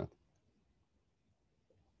first pshat.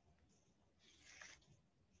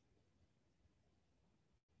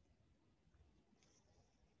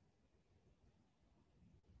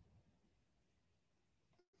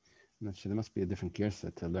 I'm not sure, there must be a different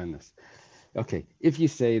girsa to learn this. Okay, if you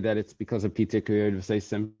say that it's because of Pitik or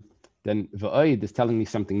V'seisim, then V'oid is telling me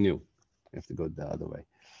something new. I have to go the other way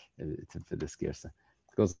for this girsa.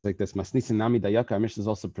 It goes like this. Masnisin Nami Dayaka, our Mishnah is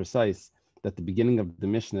also precise that the beginning of the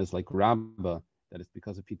Mishnah is like Rabbah, that it's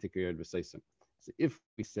because of Pitik or V'seisim. So if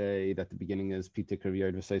we say that the beginning is Pitik or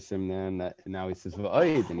V'seisim, then now he says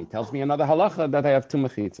V'oid, and he tells me another halacha that I have two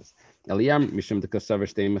mechitzas.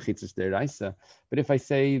 But if I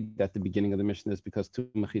say that the beginning of the Mishnah is because two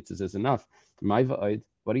mechitzas is enough, my va'id,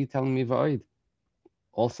 what are you telling me va'id?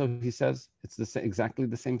 Also, he says it's exactly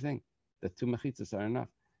the same thing, that two mechitzas are enough.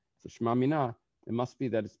 So Shema Mina, it must be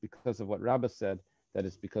that it's because of what Rabbah said, that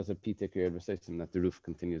it's because of Pitik or V'seisim that the roof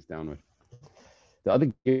continues downward. The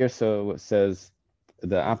other Gersa says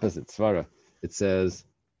the opposite, Svara. It says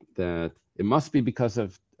that it must be because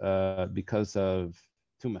of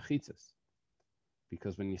two mechitzas.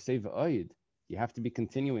 Because when you say va'id, you have to be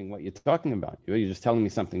continuing what you're talking about. You're just telling me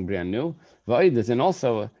something brand new. Va'id is, and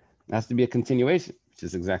also has to be a continuation, which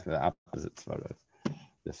is exactly the opposite. Svara.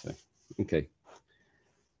 This way. Okay.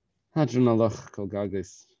 Hadron Allah kol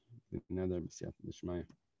gargis. We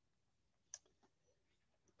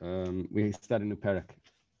start a new parak.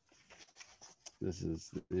 This is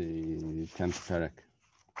the 10th parak.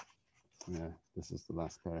 Yeah, this is the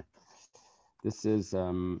last parak. This is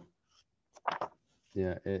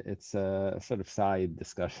it's sort of side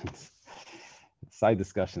discussions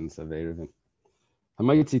of Eiruvin.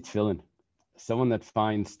 Hamayitzi tefillin. Someone that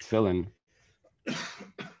finds tefillin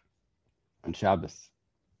on Shabbos,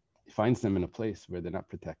 he finds them in a place where they're not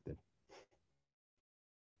protected.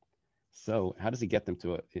 So how does he get them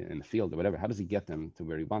to in the field or whatever? How does he get them to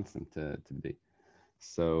where he wants them to be?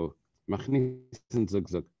 So machnisin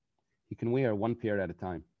zug. He can wear one pair at a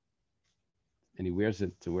time, and he wears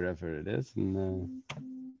it to wherever it is, and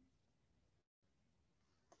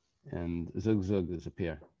zug is a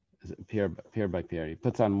pair by pair. He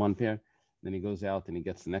puts on one pair, then he goes out and he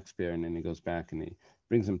gets the next pair, and then he goes back and he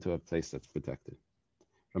brings them to a place that's protected.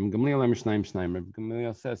 From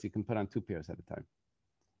Gamliel says he can put on two pairs at a time.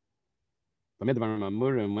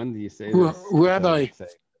 When do you say this? Rabbi,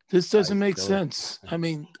 this doesn't make sense. I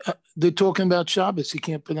mean, they're talking about Shabbos. He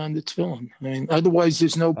can't put on the tefillin. I mean, otherwise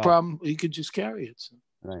there's no problem. He could just carry it. So.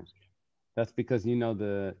 Right. That's because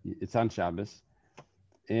it's on Shabbos,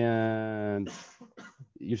 and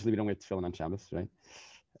usually we don't wear tefillin on Shabbos, right?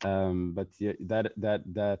 But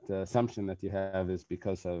that assumption that you have is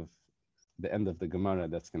because of the end of the Gemara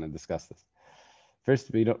that's going to discuss this.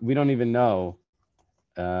 First, we don't even know.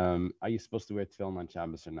 Are you supposed to wear tefillin on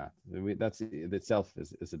Shabbos or not? That's itself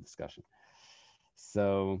is a discussion.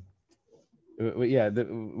 So, wait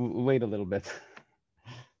a little bit.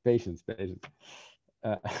 Patience.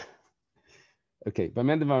 Okay, but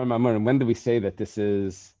when do we say that this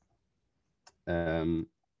is the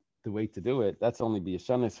way to do it? That's only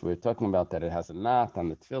b'yeshanis. We're talking about that it has a knot on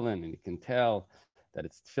the tefillin, and you can tell that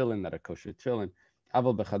it's tefillin that are kosher tefillin.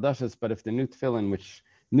 Aval b'chadashas, but if the new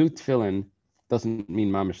tefillin doesn't mean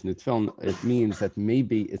mamish new tefillin, it means that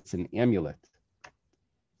maybe it's an amulet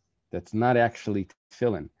that's not actually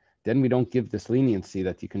tefillin. Then we don't give this leniency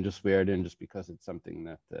that you can just wear it in just because it's something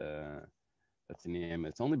that's an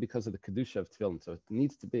amulet. It's only because of the kedusha of tefillin. So it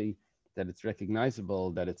needs to be that it's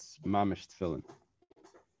recognizable that it's mamish tefillin.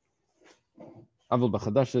 Avol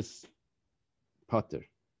b'chadashis pater.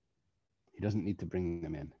 He doesn't need to bring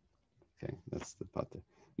them in. Okay, that's the pater.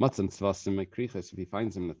 Matzan tzvasim mekrichas, if he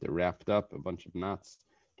finds them that they're wrapped up, a bunch of knots,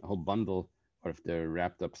 a whole bundle, or if they're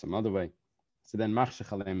wrapped up some other way, so then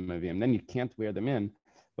then you can't wear them in.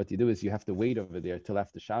 What you do is you have to wait over there till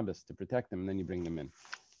after Shabbos to protect them, and then you bring them in.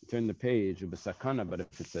 You turn the page, ubesakana, but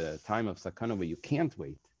if it's a time of sakana where you can't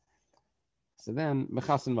wait, so then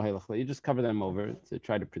you just cover them over to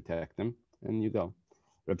try to protect them, and you go.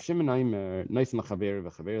 I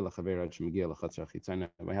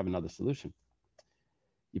have another solution.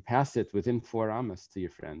 you pass it within 4 amas to your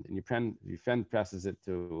friend, and your friend passes it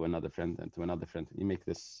to another friend and to another friend. You make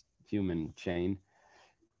this human chain,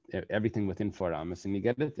 everything within 4 amas, and you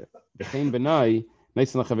get it there.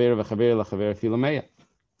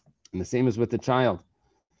 And the same is with the child.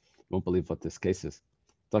 Won't believe what this case is.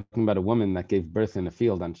 Talking about a woman that gave birth in a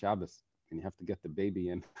field on Shabbos, and you have to get the baby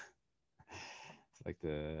in. It's like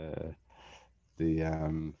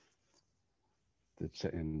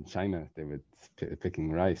in China, they would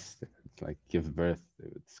picking rice. They would like give birth. They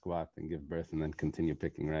would squat and give birth, and then continue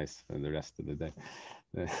picking rice for the rest of the day.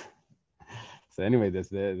 So anyway, there's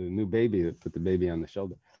the new baby. Put the baby on the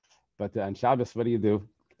shoulder. But on Shabbos, what do?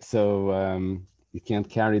 So you can't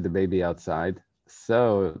carry the baby outside.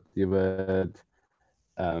 So you would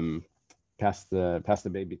pass the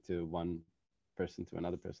baby to one person, to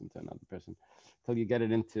another person, to another person, until you get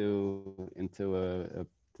it into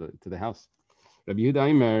the house. Rabbi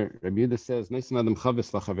Yehuda says,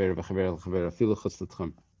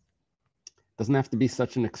 doesn't have to be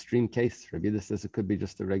such an extreme case. Rabbi Yehuda says it could be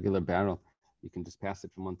just a regular barrel. You can just pass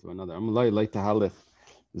it from one to another.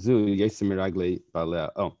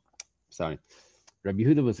 Oh, sorry. Rabbi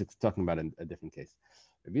Yehuda was talking about a different case.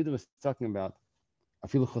 Rabbi Yehuda was talking about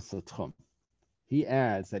afilu chutz l'tchum. He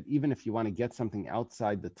adds that even if you want to get something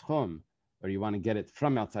outside the tchum, or you want to get it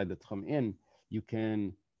from outside the tchum in, you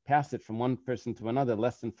can pass it from one person to another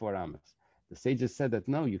less than 4 amas. The sages said that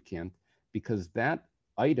no, you can't, because that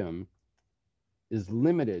item is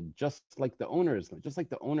limited, just like the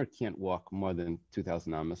owner can't walk more than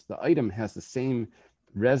 2,000 amas. The item has the same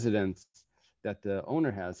residence that the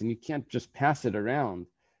owner has, and you can't just pass it around.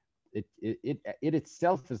 It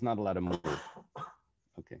itself is not allowed to move.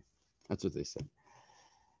 Okay, that's what they said.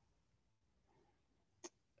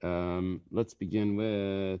 Let's begin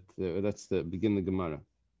with begin the Gemara.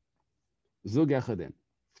 Zug echadin.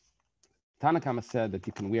 Tanakama said that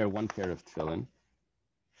you can wear one pair of tefillin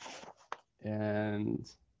and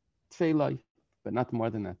tefillai, but not more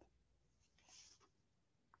than that.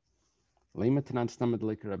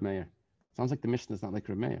 Sounds like the Mishnah is not like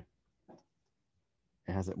Reb Meir.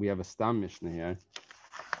 We have a stam Mishnah here.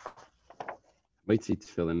 It's not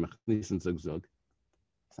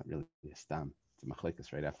really a stam. It's a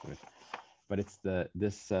machlekes right after it. But it's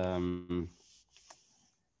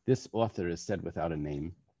this author is said without a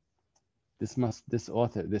name. This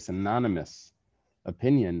anonymous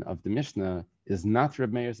opinion of the Mishnah is not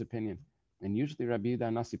Reb Meir's opinion. And usually Rabbi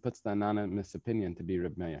Yehuda Nasi puts the anonymous opinion to be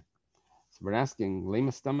Reb Meir. So we're asking,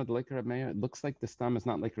 Lema stamad like Reb Meir? It looks like the stam is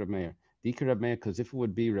not like Reb Meir. Dika Reb Meir, because if it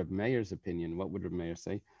would be Reb Meir's opinion, what would Reb Meir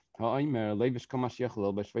say?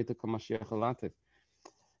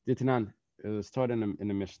 It was taught in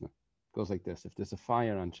a Mishnah. It goes like this: if there's a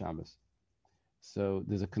fire on Shabbos, so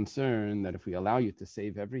there's a concern that if we allow you to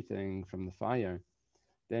save everything from the fire,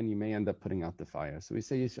 then you may end up putting out the fire. So we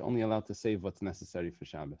say you should only allow to save what's necessary for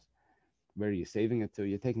Shabbos. Where are you saving it to?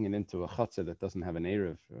 You're taking it into a chutzah that doesn't have an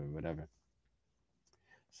Eruv or whatever.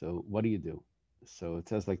 So what do? So it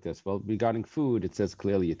says like this. Well, regarding food, it says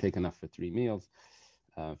clearly you take enough for 3 meals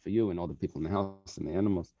for you and all the people in the house and the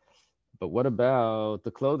animals. But what about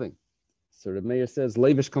the clothing? So Reb Meir says,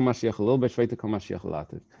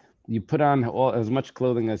 you put on as much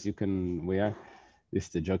clothing as you can wear. I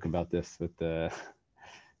used to joke about this with the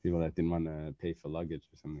people that didn't want to pay for luggage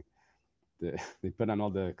or something. They put on all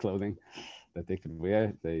the clothing that they could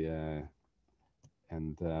wear. They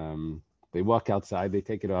walk outside. They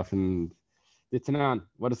take it off, and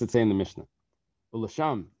what does it say in the Mishnah?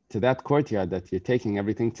 Ulasham, to that courtyard that you're taking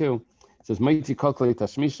everything to, it says, if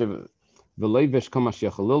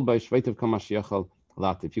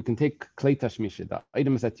you can take klei tashmisha, the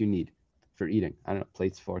items that you need for eating, I don't know,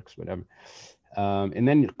 plates, forks, whatever, and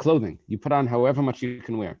then clothing, you put on however much you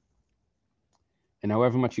can wear, and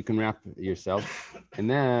however much you can wrap yourself,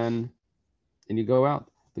 and you go out.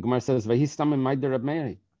 The Gemara says,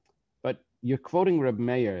 but you're quoting Reb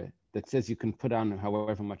Meir that says you can put on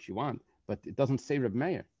however much you want, but it doesn't say Reb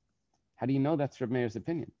Meir. How do you know that's Reb Meir's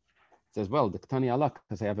opinion? It says, well, the Ktani Alak,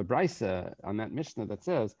 because I have a brisa on that Mishnah that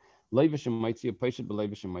says, Leivishim might see a paishid, but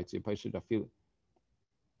Leivishim might see a paishid afil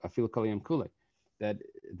kaliyam kule. That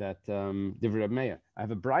Reb Meir. I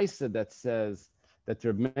have a brisa that says that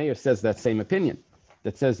Reb Meir says that same opinion,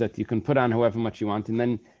 that says that you can put on however much you want, and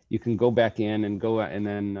then you can go back in and go and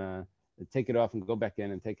then take it off and go back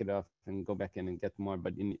in and take it off and go back in and get more.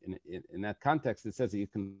 But in that context, it says that you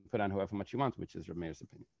can put on however much you want, which is Reb Meir's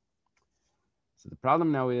opinion. So the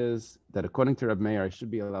problem now is that according to Reb Meir, I should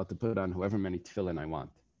be allowed to put on however many tefillin I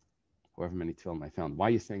want, however many tefillin I found. Why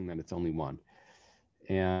are you saying that it's only one?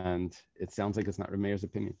 And it sounds like it's not Reb Meir's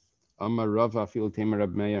opinion. Amar Rava fil tema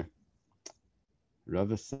Reb Meir.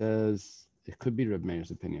 Rava says it could be Reb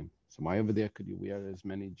Meir's opinion. So why over there could you wear as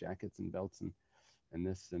many jackets and belts and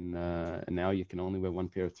this and now you can only wear one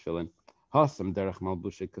pair of tefillin? Hasam derech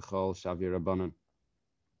malbushe kachal shavi rabbanon.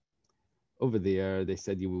 Over there they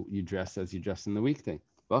said you dress as you dress in the weekday.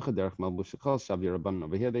 Over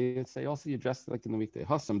here they say also you dress like in the weekday.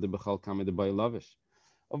 Hasam de bechal kame de lavish.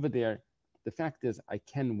 Over there, the fact is I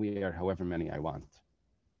can wear however many I want.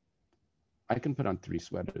 I can put on 3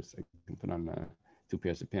 sweaters. I can put on 2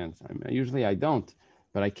 pairs of pants. Usually I don't,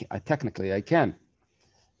 but technically I can.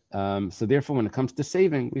 So therefore, when it comes to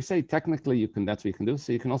saving, we say technically you can. That's what you can do.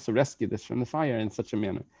 So you can also rescue this from the fire in such a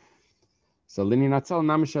manner. So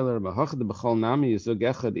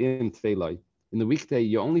in the weekday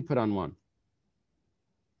you only put on 1.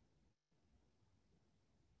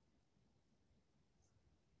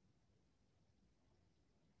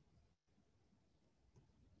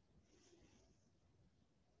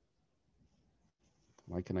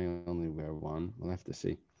 Why can I only wear 1? We'll have to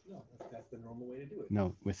see. No, that's the normal way to do it.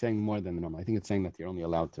 No, we're saying more than the normal. I think it's saying that you're only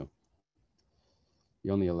allowed 2.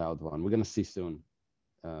 You're only allowed 1. We're going to see soon.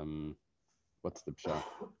 What's the pshat?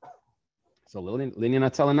 So when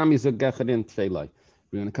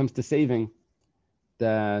it comes to saving,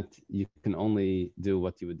 that you can only do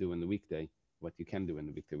what you would do in the weekday, what you can do in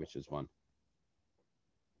the weekday, which is 1.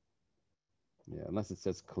 Yeah, unless it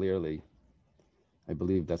says clearly. I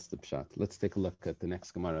believe that's the pshat. Let's take a look at the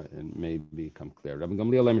next Gemara and maybe become clear. Rabbi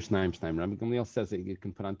Gamliel says that you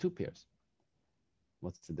can put on 2 pairs.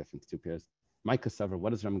 What's the difference? 2 pairs. My kasaver,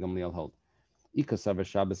 what does Rabbi Gamliel hold? Ikasaver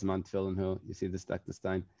Shabbos man tefillin who? You see this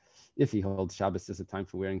Stein? If he holds Shabbos is a time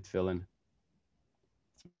for wearing tefillin,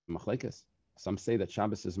 it's machlekes. Some say that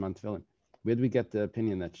Shabbos is man tefillin. Where do we get the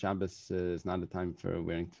opinion that Shabbos is not a time for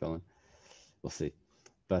wearing tefillin? We'll see.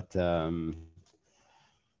 But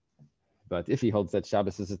if he holds that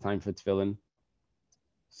Shabbos is a time for tefillin,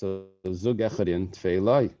 so zug echadin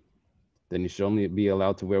tefillai, then you should only be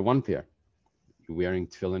allowed to wear 1 pair. You're wearing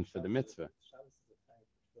tefillin for the mitzvah. Shabbos is a time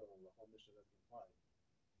for tefillin. The whole Mishnah doesn't apply.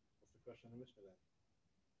 What's the question of the Mishnah then?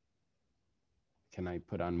 Can I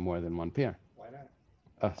put on more than 1 pair? Why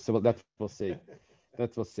not? So that we'll see.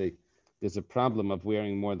 That we'll see. There's a problem of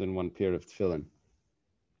wearing more than 1 pair of tefillin.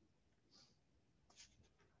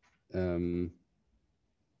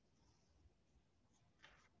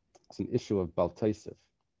 It's an issue of Bal Taisif.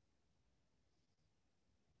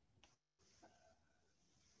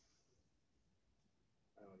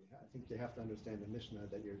 I think you have to understand the Mishnah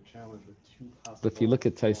that you're challenged with 2 possible. But if you look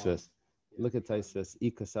at Taisvis,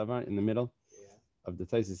 Ika Savar in the middle of the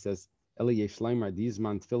Taisvis says, Eli Yeshlaimar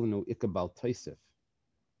Dizman Tfilinu Ika Bal Taisif.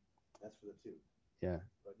 That's for the 2. Yeah.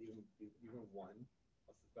 But even 1,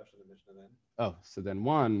 what's the question of the Mishnah then? Oh, so then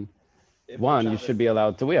 1 you should be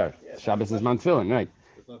allowed to wear. Yeah, Shabbos is man tefillin, right?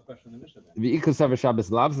 There's no question of the Mishnah then. The Ika Savar Shabbos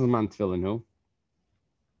Lavs is man tefillin who?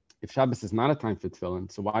 If Shabbos is not a time for tefillin,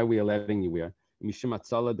 so why are we letting you wear? If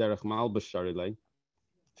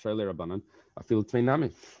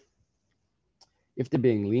they're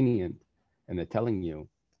being lenient and they're telling you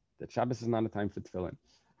that Shabbos is not a time for tefillin,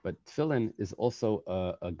 but tefillin is also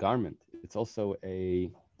a garment. It's also a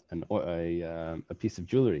piece of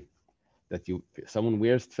jewelry that someone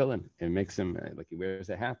wears tefillin. It makes him like he wears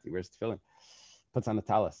a hat. He wears tefillin, puts on a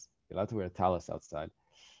talis. You're allowed to wear a talis outside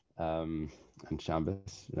on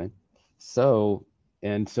Shabbos, right? So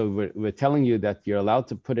we're telling you that you're allowed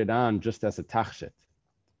to put it on just as a tachshit,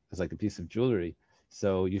 as like a piece of jewelry.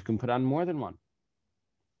 So you can put on more than 1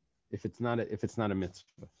 if it's not a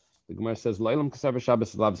mitzvah. The Gemara says, "Lo'ilam kasav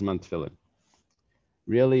Shabbos lavs man tefillin."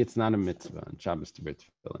 Really, it's not a mitzvah on Shabbos to wear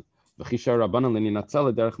tefillin. V'chisha rabbanan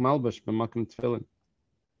l'ninatzala derech malbush b'makom tefillin.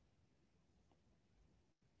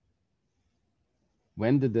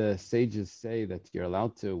 When did the sages say that you're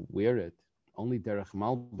allowed to wear it? Only derech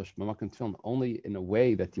malbush b'makom tefillin, only in a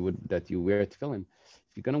way that you wear tefillin.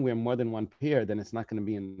 If you're going to wear more than 1 pair, then it's not going to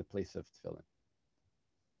be in the place of tefillin.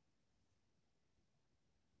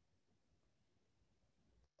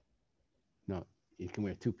 No, you can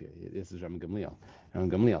wear 2 pairs. This is Ram Gamliel. Ram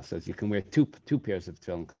Gamliel says you can wear two pairs of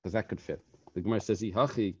tefillin because that could fit. The Gemara says,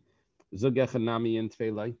 "Ihachi zug echad nami in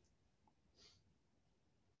tefillai."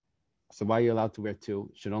 So why are you allowed to wear 2?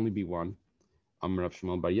 It should only be 1. Rav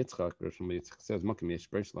Shmuel Bar Yitzchak says,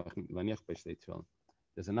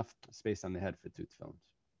 there's enough space on the head for 2 tefillins.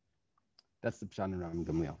 That's the pshat in Ram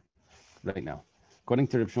Gamliel right now. According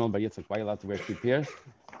to Rav Shmuel Bar Yitzchak, why are you allowed to wear 2 pairs?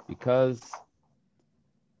 Because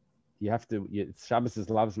you have to. Shabbos is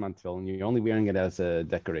lavs man tefillin. You're only wearing it as a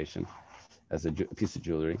decoration, as a piece of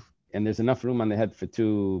jewelry, and there's enough room on the head for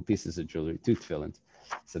 2 pieces of jewelry, 2 tefillins.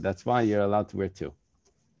 So that's why you're allowed to wear 2.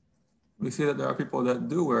 We see that there are people that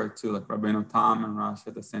do wear it too, like Rabbeinu Tam and Rashi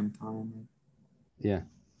at the same time. Yeah,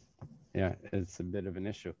 it's a bit of an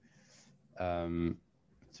issue. I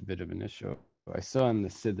saw in the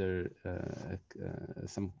Siddur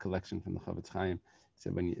some collection from the Chavetz Chaim.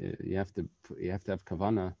 Said when you have to have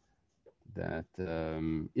kavana that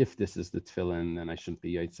if this is the tefillin, then I shouldn't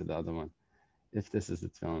be yaitz to the other one. If this is the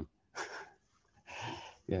tefillin.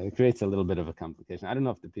 Yeah, it creates a little bit of a complication. I don't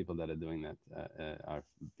know if the people that are doing that are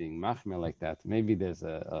being machmir like that. Maybe there's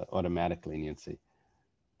a automatic leniency.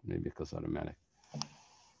 Maybe it goes automatic.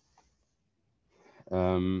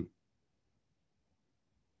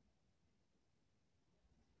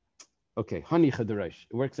 Okay, honey chadarash.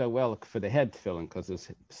 It works out well for the head tefillin because there's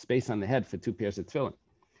space on the head for 2 pairs of tefillin.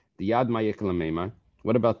 The yad ma'yikla meimar.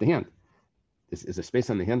 What about the hand? Is there space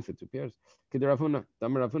on the hand for 2 pairs?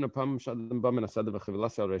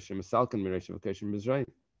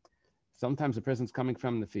 Sometimes a person's coming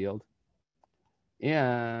from the field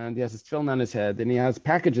and he has his tefillin on his head and he has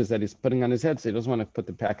packages that he's putting on his head, so he doesn't want to put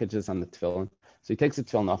the packages on the tefillin. So he takes the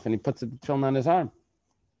tefillin off and he puts the tefillin on his arm.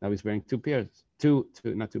 Now he's wearing 2 pairs.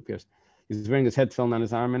 Not 2 pairs. He's wearing his head tefillin on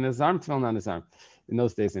his arm and his arm tefillin on his arm. In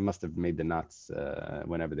those days, they must have made the knots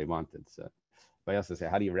whenever they wanted. So I also say,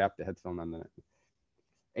 how do you wrap the head tefillin on the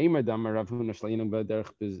Eimer Damar Rav Huna Shleinu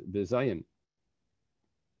B'derech B'zayin.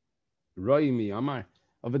 Roi mi Amar.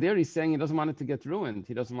 Over there, he's saying he doesn't want it to get ruined.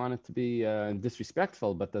 He doesn't want it to be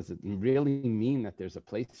disrespectful. But does it really mean that there's a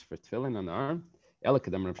place for tefillin on the arm? There's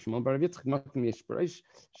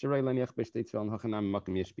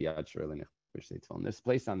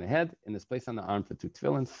place on the head and there's place on the arm for 2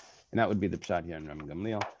 tefillins, and that would be the pshat here in Ram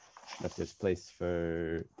Gamliel. That there's place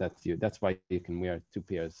for that. That's why you can wear 2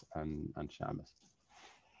 pairs on Shabbos.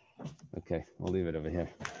 Okay, we'll leave it over here.